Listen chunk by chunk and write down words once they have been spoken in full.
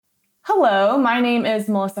Hello, my name is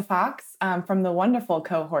Melissa Fox from the wonderful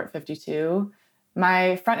Cohort 52.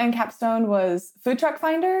 My front end capstone was Food Truck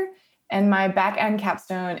Finder, and my back end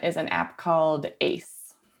capstone is an app called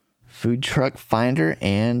Ace. Food Truck Finder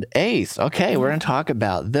and Ace. Okay, we're going to talk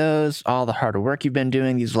about those, all the hard work you've been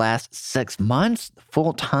doing these last 6 months,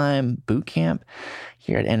 full-time boot camp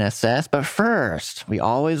here at NSS. But first, we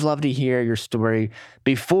always love to hear your story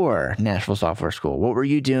before Nashville Software School. What were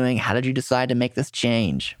you doing? How did you decide to make this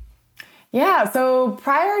change? Yeah, so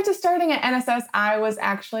prior to starting at NSS, I was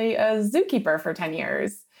actually a zookeeper for 10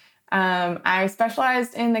 years. I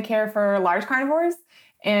specialized in the care for large carnivores.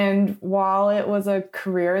 And while it was a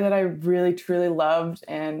career that I really, truly loved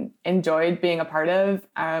and enjoyed being a part of,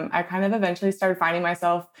 I kind of eventually started finding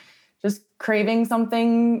myself just craving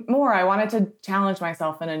something more. I wanted to challenge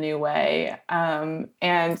myself in a new way.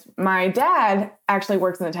 And my dad actually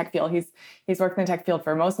works in the tech field. He's worked in the tech field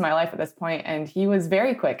for most of my life at this point, and he was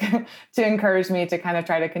very quick to encourage me to kind of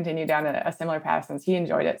try to continue down a similar path since he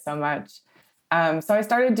enjoyed it so much. So I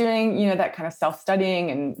started doing, that kind of self-studying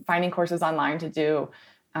and finding courses online to do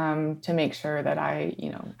to make sure that I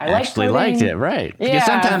actually liked it, right? Yeah. Because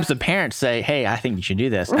sometimes the parents say, "Hey, I think you should do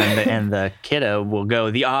this," and the kiddo will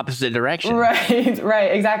go the opposite direction.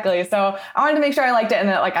 Right, exactly. So I wanted to make sure I liked it and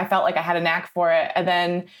that I felt like I had a knack for it, and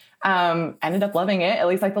then ended up loving it. At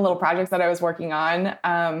least the little projects that I was working on.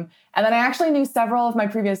 And then I actually knew several of my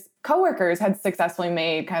previous coworkers had successfully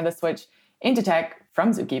made kind of the switch into tech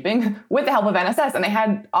from zookeeping with the help of NSS, and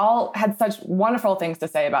they all had such wonderful things to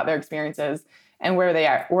say about their experiences and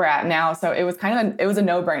where we're at now. So it was it was a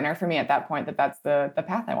no-brainer for me at that point that's the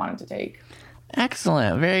path I wanted to take.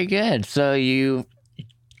 Excellent. Very good. So you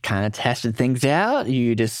kind of tested things out.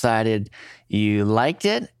 You decided you liked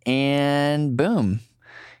it, and boom,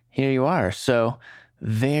 here you are. So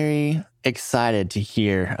very excited to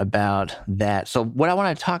hear about that. So what I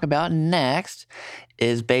want to talk about next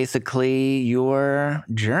is basically your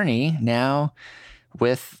journey now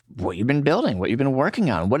with what you've been building, what you've been working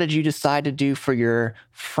on. What did you decide to do for your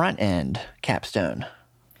front end capstone?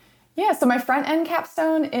 Yeah, so my front end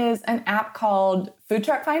capstone is an app called Food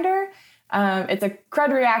Truck Finder. It's a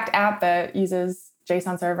CRUD React app that uses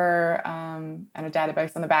JSON server and a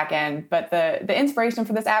database on the back end. But the inspiration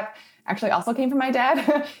for this app actually also came from my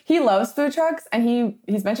dad. He loves food trucks, and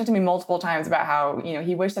he's mentioned to me multiple times about how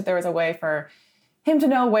he wished that there was a way for him to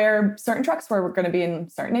know where certain trucks were going to be in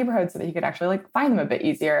certain neighborhoods so that he could actually find them a bit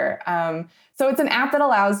easier. So it's an app that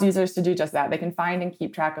allows users to do just that. They can find and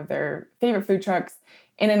keep track of their favorite food trucks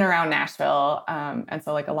in and around Nashville. And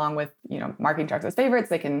so along with, marking trucks as favorites,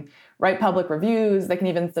 they can write public reviews. They can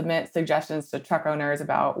even submit suggestions to truck owners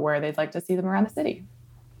about where they'd like to see them around the city.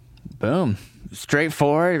 Boom.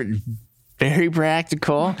 Straightforward. Very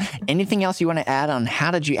practical. Anything else you want to add on how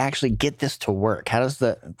did you actually get this to work? What's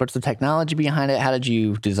the technology behind it? How did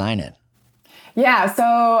you design it? Yeah,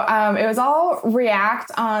 so it was all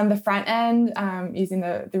React on the front end using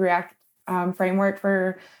the React framework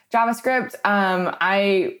for JavaScript.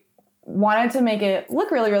 I wanted to make it look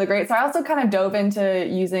really, really great. So I also kind of dove into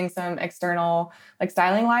using some external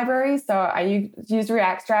styling libraries. So I used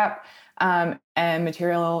React Strap and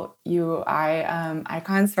Material UI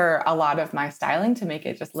icons for a lot of my styling to make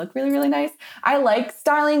it just look really, really nice. I like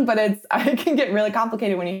styling, but it can get really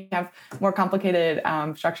complicated when you have more complicated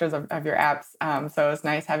structures of your apps. So it's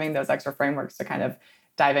nice having those extra frameworks to kind of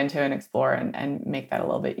dive into and explore and make that a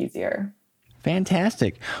little bit easier.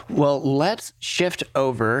 Fantastic. Well, let's shift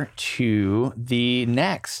over to the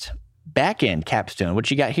next backend capstone.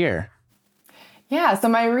 What you got here? Yeah, so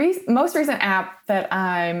my most recent app that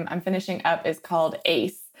I'm finishing up is called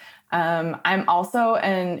Ace. I'm also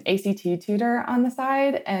an ACT tutor on the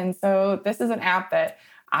side, and so this is an app that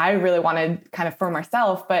I really wanted kind of for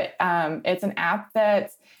myself, but it's an app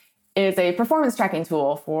that is a performance tracking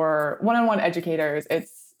tool for one-on-one educators.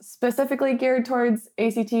 It's specifically geared towards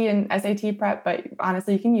ACT and SAT prep, but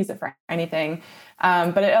honestly, you can use it for anything.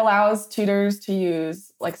 But it allows tutors to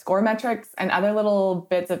use score metrics and other little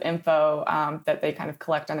bits of info that they kind of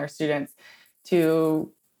collect on their students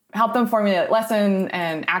to help them formulate lesson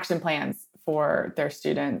and action plans for their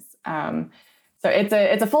students. So it's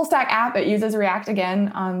a full stack app. It uses React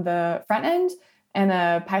again on the front end and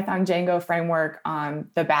a Python Django framework on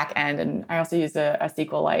the back end. And I also use a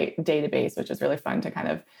SQLite database, which is really fun to kind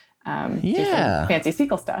of do some fancy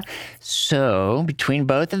SQL stuff. So between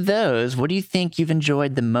both of those, what do you think you've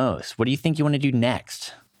enjoyed the most? What do you think you want to do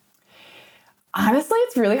next? Honestly,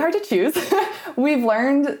 it's really hard to choose. We've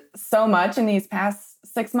learned so much in these past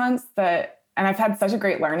 6 months and I've had such a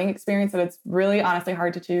great learning experience that it's really honestly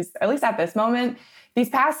hard to choose, at least at this moment. These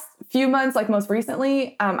past few months, most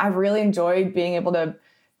recently, I've really enjoyed being able to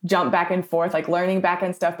jump back and forth, like learning back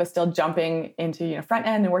end stuff, but still jumping into, front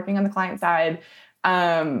end and working on the client side.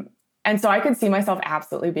 And so I could see myself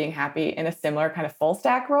absolutely being happy in a similar kind of full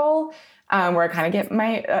stack role, where I kind of get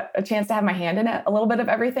a chance to have my hand in it, a little bit of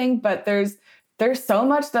everything. But there's so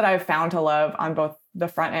much that I've found to love on both the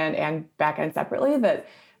front end and back end separately that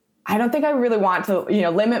I don't think I really want to,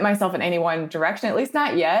 limit myself in any one direction, at least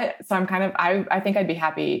not yet. So I think I'd be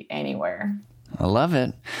happy anywhere. I love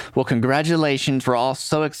it. Well, congratulations. We're all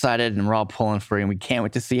so excited and we're all pulling for you, and we can't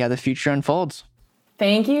wait to see how the future unfolds.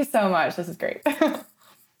 Thank you so much. This is great.